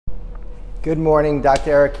Good morning, Dr.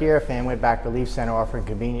 Eric here, Fanwood Back Relief Center, offering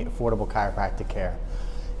convenient, affordable chiropractic care.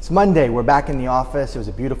 It's Monday, we're back in the office. It was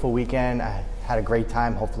a beautiful weekend. I had a great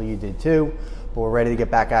time, hopefully you did too, but we're ready to get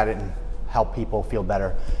back at it and help people feel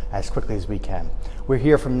better as quickly as we can. We're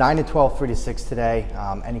here from 9 to 12, 3 to 6 today.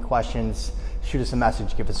 Any questions, shoot us a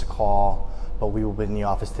message, give us a call, but we will be in the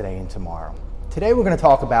office today and tomorrow. Today we're going to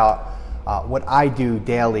talk about what I do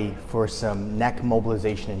daily for some neck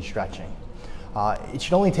mobilization and stretching. It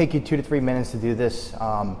should only take you 2 to 3 minutes to do this.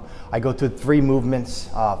 I go through 3 movements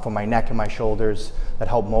for my neck and my shoulders that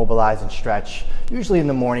help mobilize and stretch, usually in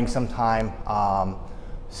the morning sometime,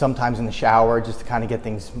 sometimes in the shower, just to kind of get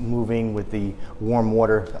things moving with the warm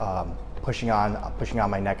water pushing on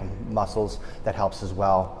my neck and muscles. That helps as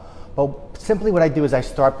well. But simply what I do is I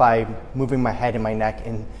start by moving my head and my neck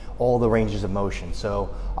in all the ranges of motion.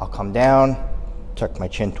 So I'll come down, tuck my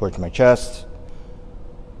chin towards my chest.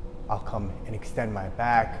 I'll come and extend my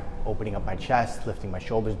back, opening up my chest, lifting my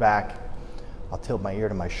shoulders back. I'll tilt my ear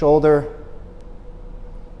to my shoulder,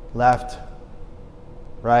 left,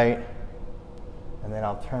 right, and then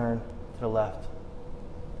I'll turn to the left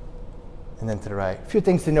and then to the right. A few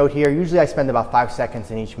things to note here. Usually I spend about 5 seconds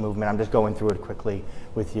in each movement. I'm just going through it quickly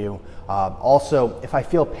with you. Also, if I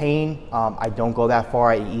feel pain, I don't go that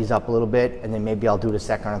far. I ease up a little bit, and then maybe I'll do it a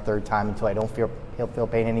second or third time until I don't feel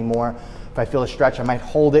pain anymore. If I feel a stretch, I might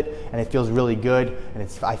hold it, and it feels really good, and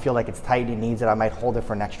I feel like it's tight, it needs it, I might hold it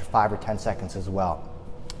for an extra 5 or 10 seconds as well.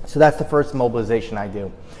 So that's the first mobilization I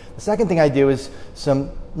do. The second thing I do is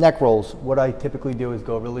some neck rolls. What I typically do is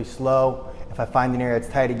go really slow. If I find an area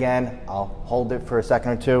that's tight again, I'll hold it for a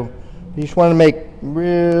second or two. You just want to make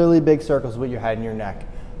really big circles with your head and your neck.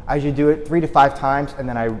 As you do it 3 to 5 times, and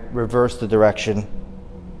then I reverse the direction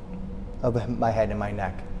of my head and my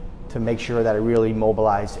neck to make sure that I really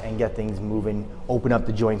mobilize and get things moving, open up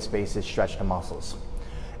the joint spaces, stretch the muscles.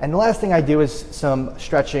 And the last thing I do is some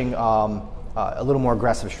stretching, a little more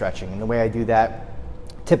aggressive stretching. And the way I do that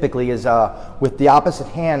typically is with the opposite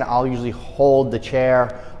hand, I'll usually hold the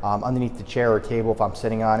chair underneath the chair or table if I'm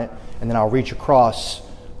sitting on it, and then I'll reach across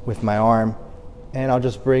with my arm and I'll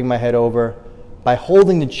just bring my head over. By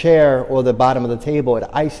holding the chair or the bottom of the table, it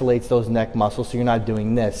isolates those neck muscles, so you're not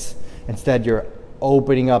doing this. Instead, you're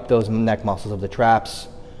opening up those neck muscles of the traps,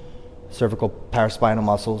 cervical paraspinal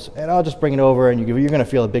muscles, and I'll just bring it over, and you're going to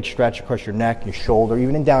feel a big stretch across your neck, your shoulder,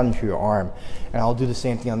 even down into your arm. And I'll do the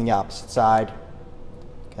same thing on the opposite side.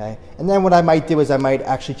 Okay, and then what I might do is I might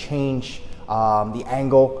actually change the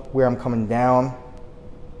angle where I'm coming down,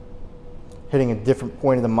 hitting a different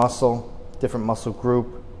point of the muscle, different muscle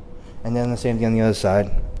group, and then the same thing on the other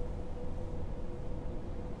side.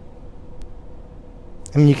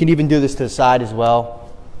 I mean, you can even do this to the side as well.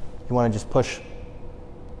 You want to just push.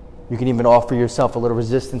 You can even offer yourself a little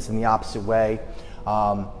resistance in the opposite way,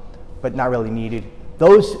 but not really needed.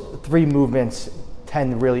 Those 3 movements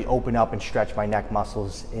tend to really open up and stretch my neck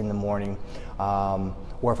muscles in the morning,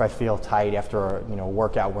 or if I feel tight after a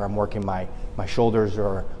workout where I'm working my shoulders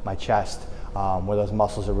or my chest, where those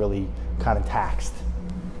muscles are really kind of taxed.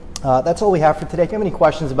 That's all we have for today. If you have any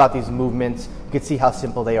questions about these movements, you can see how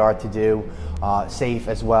simple they are to do, safe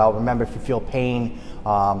as well. Remember, if you feel pain,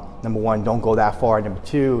 number 1, don't go that far. Number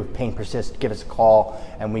 2, if pain persists, give us a call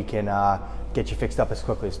and we can get you fixed up as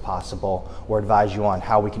quickly as possible, or advise you on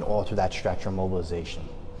how we can alter that stretch or mobilization.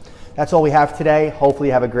 That's all we have today. Hopefully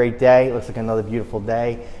you have a great day. It looks like another beautiful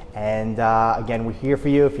day. And again, we're here for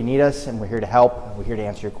you if you need us, and we're here to help. We're here to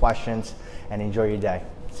answer your questions, and enjoy your day.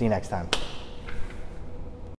 See you next time.